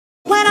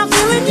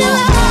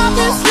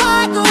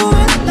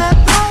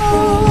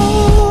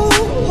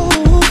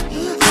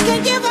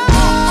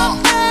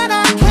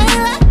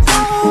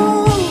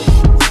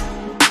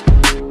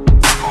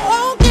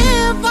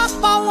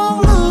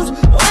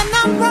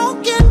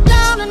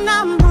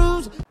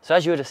So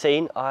as you would have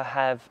seen, I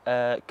have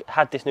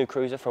had this new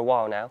cruiser for a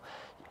while now.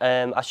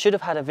 I should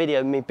have had a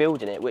video of me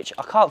building it, which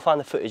I can't find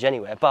the footage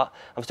anywhere, but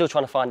I'm still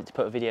trying to find it to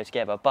put a video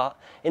together. But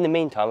in the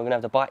meantime, we're going to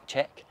have the bike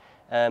check.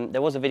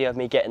 There was a video of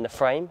me getting the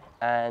frame,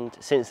 and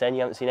since then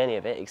you haven't seen any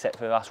of it except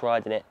for us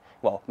riding it,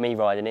 well, me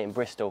riding it in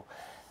Bristol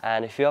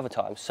and a few other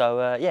times.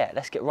 So yeah,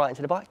 let's get right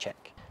into the bike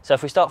check. So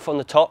if we start from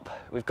the top,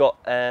 we've got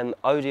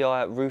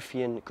ODI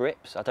Ruffian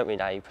grips. I don't really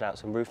know how you pronounce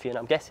them, Ruffian.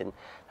 I'm guessing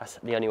that's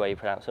the only way you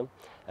pronounce them.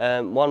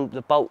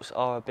 The bolts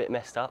are a bit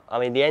messed up. I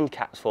mean, the end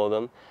caps for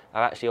them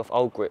are actually off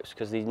old grips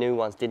because these new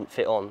ones didn't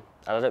fit on,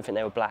 and I don't think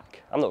they were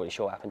black. I'm not really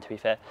sure what happened, to be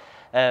fair.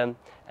 And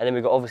then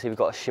we've got a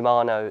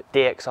Shimano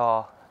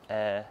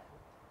DXR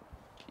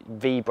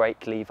V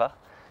brake lever.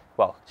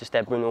 Well, just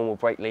their normal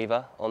brake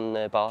lever on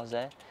the bars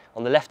there.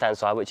 On the left-hand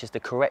side, which is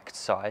the correct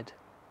side.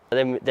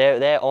 And then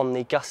they're on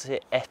the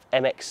Gusset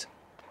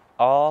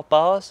MXR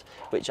bars,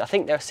 which I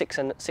think they're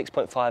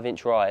 6.5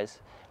 inch rise,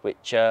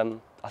 which I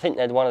think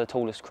they're one of the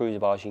tallest cruiser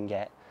bars you can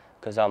get,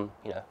 because I'm,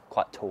 you know,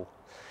 quite tall.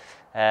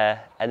 And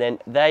then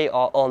they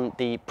are on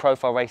the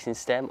Profile Racing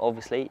stem,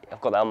 obviously. I've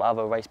got that on my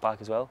other race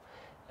bike as well.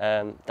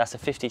 That's a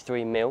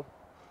 53mm.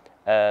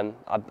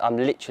 I'm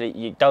literally,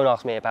 you don't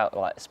ask me about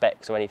like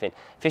specs or anything.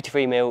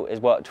 53mm has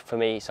worked for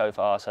me so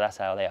far, so that's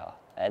how they are.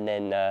 And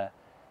then,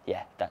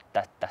 yeah,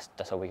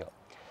 that's all we got.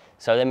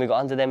 So then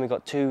under them we've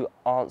got two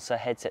Answer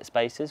headset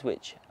spacers,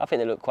 which I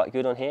think they look quite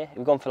good on here.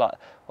 We've gone for like,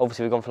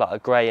 obviously we've gone for like a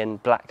grey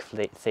and black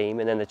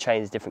theme, and then the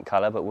chain is different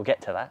colour, but we'll get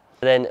to that.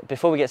 But then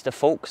before we get to the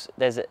forks,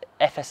 there's an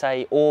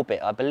FSA Orbit.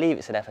 I believe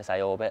it's an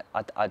FSA Orbit.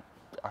 I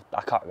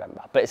can't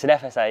remember, but it's an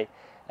FSA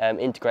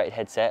integrated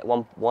headset,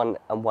 1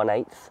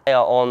 1/8. They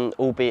are on,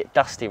 albeit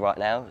dusty right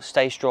now,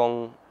 Stay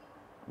Strong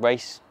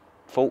race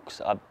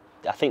forks.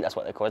 I think that's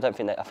what they're called. I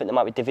think they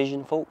might be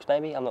Division forks,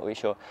 maybe. I'm not really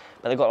sure.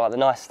 But they've got like the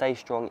nice Stay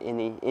Strong in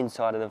the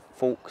inside of the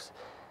forks,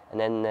 and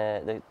then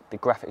the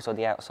graphics on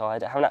the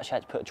outside. I haven't actually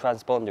had to put a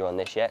transponder on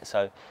this yet,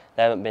 so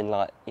they haven't been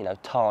like, you know,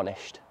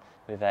 tarnished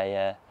with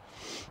a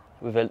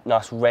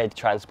nice red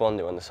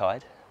transponder on the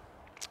side.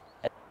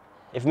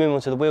 If we move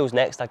on to the wheels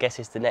next, I guess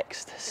is the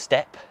next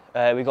step.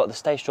 We've got the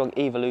Stay Strong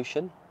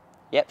Evolution.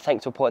 Yep,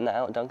 thanks for pointing that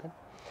out, Duncan.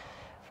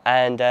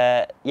 And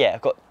yeah,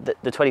 I've got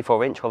the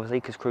 24 inch, obviously,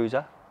 because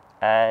cruiser.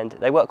 And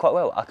they work quite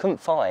well. I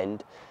couldn't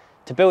find,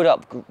 to build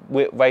up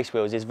race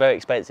wheels is very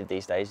expensive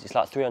these days. It's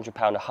like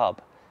 £300 a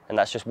hub, and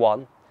that's just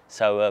one.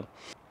 So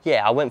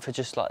yeah, I went for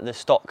just like the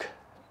stock.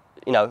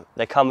 You know,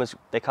 they come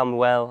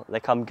well, they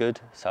come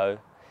good, so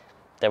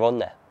they're on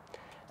there.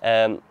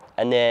 And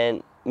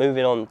then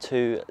moving on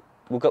to,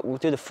 we'll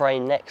do the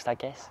frame next, I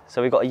guess.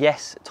 So we've got a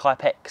Yes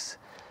Type X,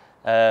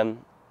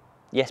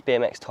 Yes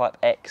BMX Type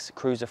X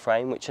cruiser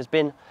frame, which has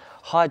been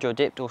hydro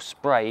dipped or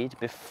sprayed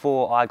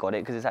before I got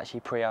it, because it's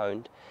actually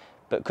pre-owned,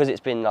 but because it's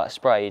been like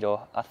sprayed,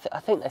 or I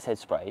think they said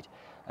sprayed,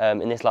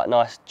 in this like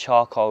nice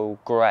charcoal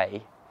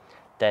grey,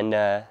 then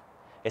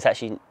it's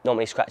actually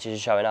normally scratches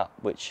are showing up,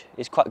 which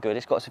is quite good.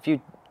 It's got a few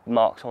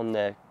marks on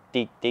the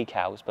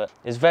decals, but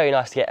it's very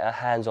nice to get our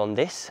hands on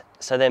this.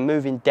 So then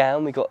moving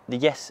down, we got the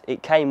Yes.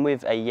 It came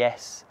with a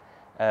Yes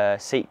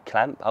seat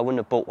clamp. I wouldn't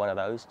have bought one of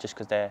those just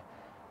because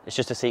it's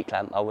just a seat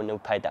clamp. I wouldn't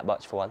have paid that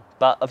much for one,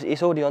 but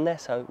it's already on there,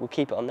 so we'll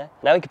keep it on there.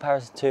 Now in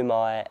comparison to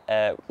my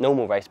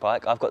normal race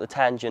bike, I've got the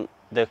Tangent,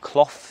 the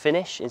cloth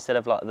finish instead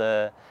of like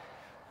the,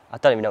 I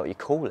don't even know what you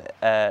call it,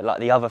 like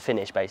the other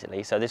finish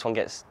basically. So this one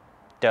gets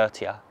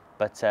dirtier,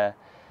 but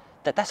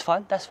that's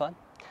fine, that's fine.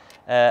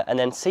 And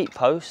then seat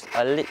post,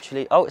 I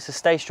literally, oh, it's a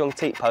Stay Strong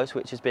seat post,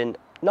 which has been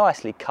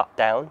nicely cut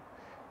down,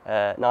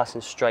 nice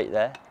and straight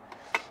there,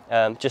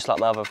 just like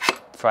my other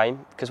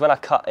frame, because when I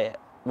cut it,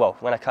 well,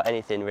 when I cut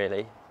anything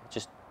really,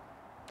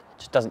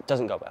 just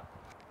doesn't go well.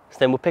 So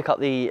then we'll pick up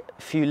the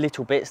few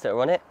little bits that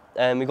are on it.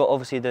 We've got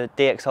obviously the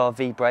DXR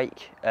V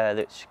brake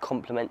that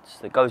complements,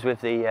 that goes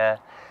with the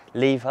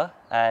lever,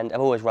 and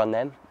I've always run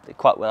them. They're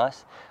quite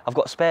nice. I've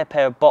got a spare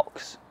pair of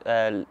box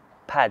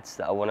pads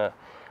that I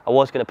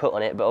was going to put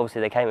on it, but obviously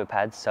they came with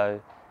pads,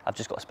 so I've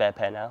just got a spare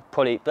pair now.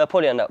 They'll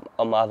probably end up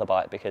on my other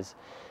bike because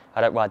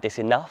I don't ride this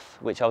enough,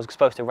 which I was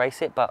supposed to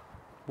race it, but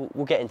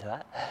we'll get into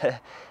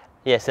that.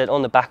 Yeah, so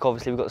on the back,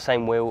 obviously, we've got the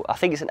same wheel. I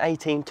think it's an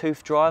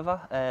 18-tooth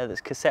driver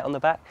that's cassette on the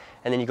back.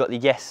 And then you've got the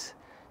Yes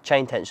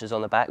chain tensioners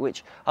on the back,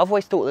 which I've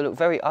always thought they look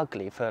very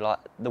ugly for like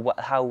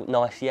how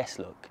nice Yes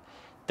look.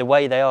 The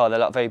way they are, they're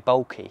like very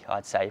bulky,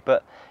 I'd say.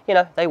 But, you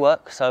know, they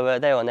work, so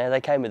they're on there.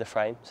 They came with the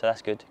frame, so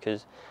that's good,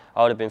 because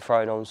I would have been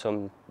throwing on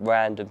some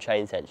random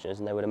chain tensioners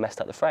and they would have messed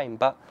up the frame.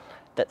 But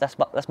that's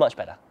much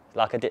better.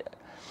 Like I did,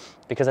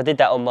 because I did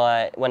that on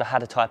when I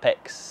had a Type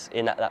X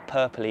in that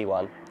purpley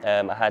one.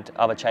 I had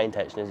other chain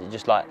tensioners. It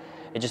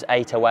just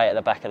ate away at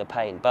the back of the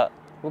paint. But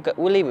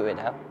we'll leave it with it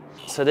now.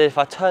 So then if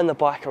I turn the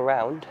bike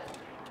around,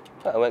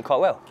 well, it went quite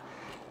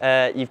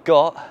well. You've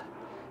got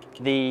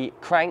the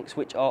cranks,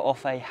 which are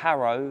off a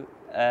Harrow.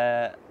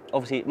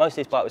 Obviously, most of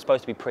this bike was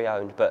supposed to be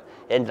pre-owned, but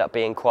it ended up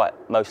being quite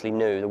mostly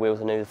new. The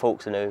wheels are new, the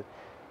forks are new,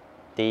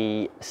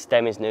 the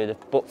stem is new, the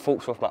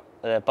forks are off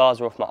the bars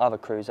are off my other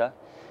cruiser.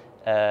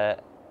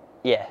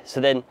 yeah, so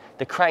then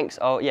the cranks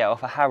are, yeah,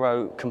 off a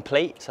Harrow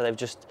Complete, so they've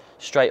just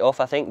straight off,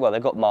 I think. Well,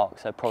 they've got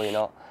marks, so probably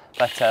not.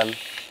 But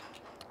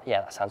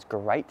yeah, that sounds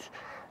great.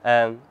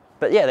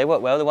 But yeah, they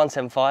work well. The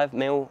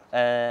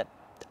 175mm,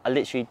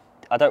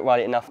 I don't ride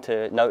it enough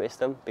to notice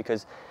them,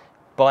 because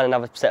buying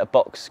another set of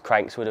box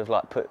cranks would have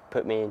like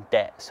put me in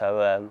debt.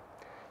 So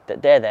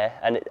they're there,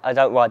 and I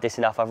don't ride this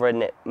enough. I've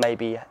ridden it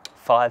maybe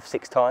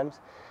 5-6 times,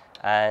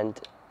 and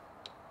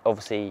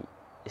obviously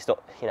it's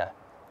not, you know,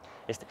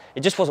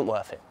 it just wasn't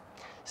worth it.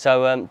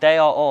 So they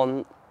are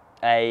on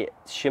a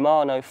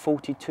Shimano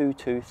 42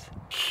 tooth,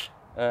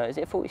 is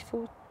it a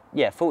 44?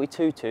 Yeah,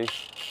 42 tooth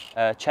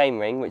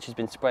chainring, which has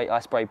been sprayed. I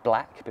sprayed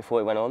black before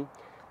it went on,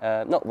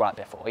 not right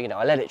before, you know,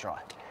 I let it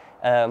dry,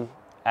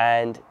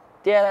 and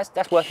yeah,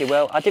 that's working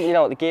well. I didn't really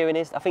know what the gearing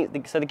is. I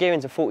think so. The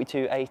gearing's a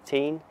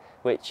 42-18,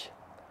 which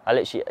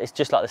it's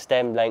just like the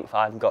stem length.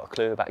 I haven't got a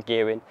clue about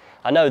gearing.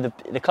 I know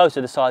the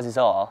closer the sizes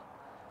are,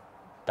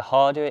 the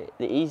harder,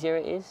 the easier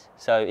it is.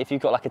 So if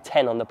you've got like a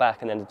 10 on the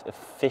back and then a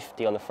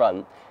 50 on the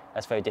front,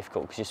 that's very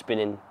difficult because you're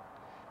spinning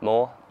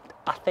more,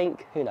 I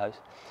think, who knows.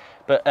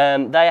 But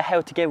they are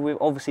held together with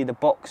obviously the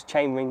box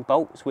chainring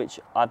bolts, which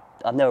I've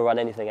never run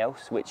anything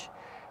else, which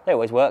they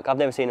always work. I've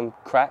never seen them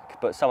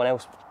crack, but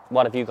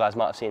one of you guys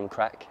might have seen them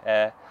crack.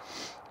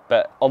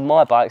 But on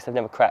my bikes, they've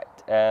never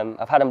cracked.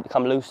 I've had them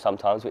come loose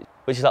sometimes,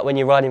 which is like when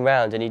you're riding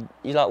around and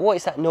you're like, what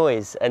is that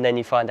noise? And then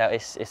you find out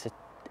it's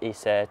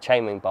a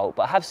chainring bolt.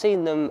 But I have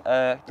seen them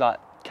like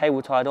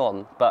cable tied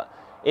on. But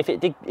if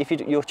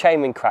your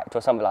chainring cracked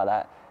or something like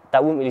that,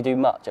 that wouldn't really do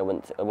much. I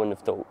wouldn't have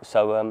thought.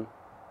 So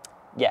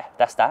yeah,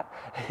 that's that.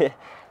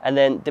 And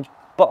then the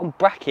bottom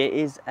bracket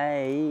is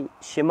a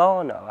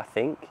Shimano, I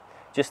think,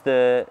 just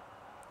the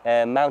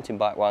mountain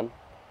bike one,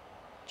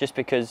 just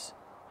because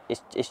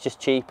it's just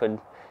cheap, and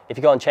if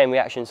you go on chain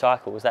reaction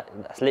cycles,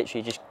 that's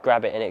literally just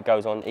grab it and it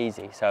goes on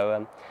easy.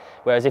 So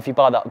whereas if you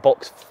buy that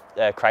box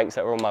cranks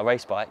that are on my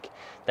race bike,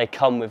 they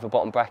come with a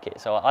bottom bracket,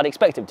 so I'd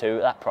expect them to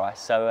at that price.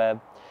 So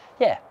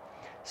yeah,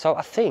 so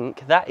I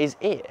think that is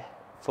it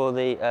for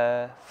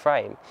the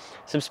frame.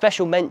 Some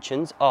special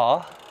mentions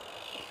are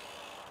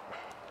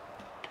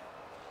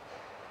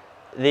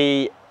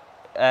the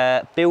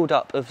build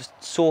up of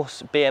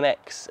Source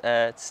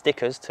BMX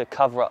stickers to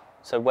cover up,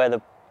 so where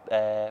the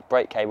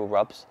brake cable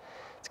rubs,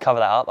 to cover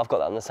that up. I've got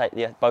that on the same,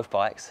 both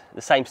bikes.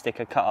 The same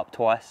sticker cut up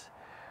twice,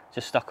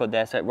 just stuck on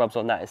there so it rubs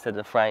on that instead of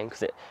the frame,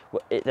 because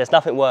there's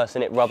nothing worse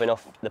than it rubbing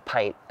off the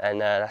paint,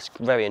 and that's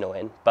very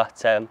annoying.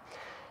 But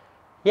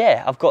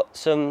yeah, I've got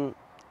some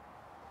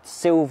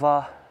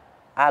silver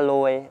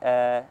alloy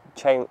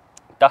chain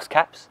dust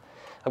caps.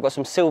 I've got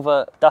some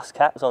silver dust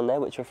caps on there,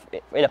 which are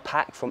in a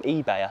pack from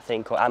eBay, I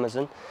think, or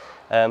Amazon,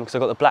 because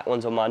I've got the black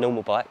ones on my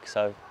normal bike,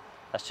 so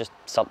that's just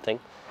something.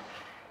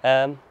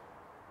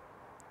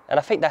 And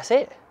I think that's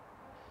it.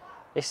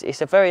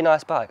 It's a very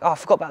nice bike. Oh, I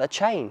forgot about the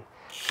chain.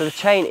 So the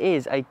chain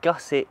is a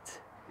gusset,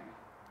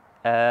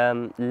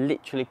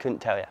 literally couldn't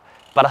tell you.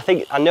 But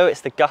I know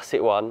it's the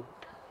gusset one.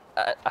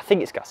 I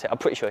think it's gusset, I'm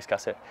pretty sure it's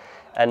gusset.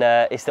 And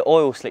it's the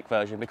oil slick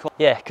version,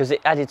 because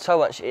it adds so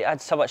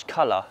much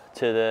colour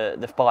to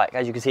the bike.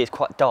 As you can see, it's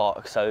quite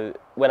dark, so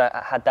when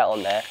I had that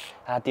on there,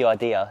 I had the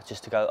idea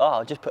just to go, oh,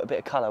 I'll just put a bit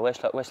of colour, where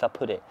shall I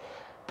put it?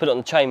 Put it on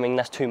the chainring,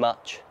 that's too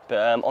much,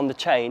 but on the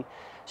chain,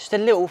 just a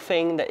little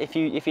thing that if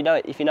you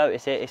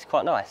notice it, it's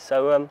quite nice.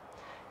 So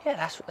yeah,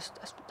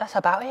 that's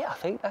about it. I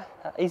think that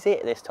is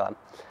it this time.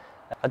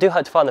 I do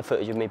hope to find the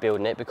footage of me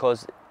building it,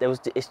 because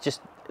it's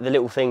just the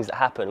little things that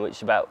happen, which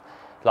is about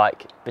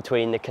like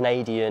between the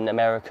Canadian,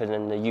 American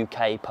and the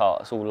UK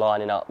parts all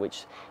lining up,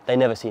 which they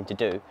never seem to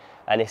do.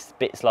 And it's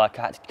bits like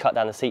I had to cut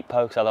down the seat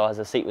post, otherwise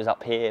the seat was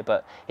up here.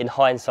 But in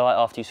hindsight,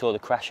 after you saw the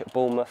crash at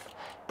Bournemouth,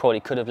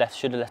 probably should have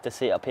left the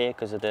seat up here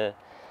because of the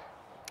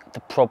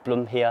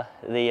problem here,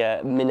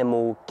 the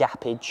minimal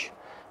gappage.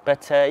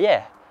 But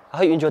yeah, I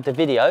hope you enjoyed the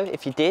video.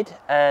 If you did,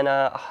 and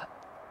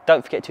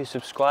don't forget to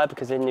subscribe,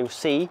 because then you'll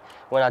see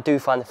when I do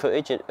find the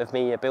footage of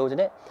me building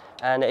it.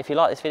 And if you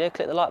like this video,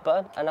 click the like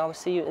button, and I will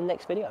see you in the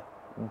next video.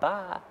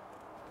 Bye.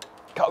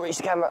 Can't reach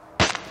the camera.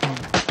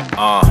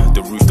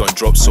 The roof don't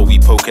drop, so we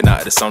poking out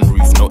of the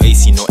sunroof. No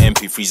AC, no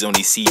MP3s,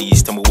 only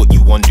CDs. Tell me what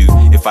you want to do.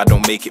 If I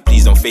don't make it,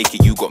 please don't fake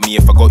it. You got me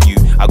if I got you.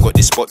 I got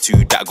this spot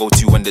too that I go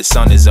to when the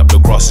sun is up. The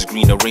grass is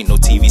green, there ain't no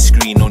TV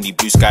screen, only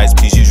blue skies.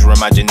 Please use your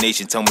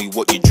imagination, tell me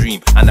what you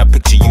dream. And I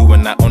picture you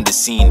when I'm on the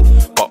scene.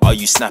 But are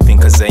you snapping?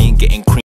 Cause I ain't getting cream.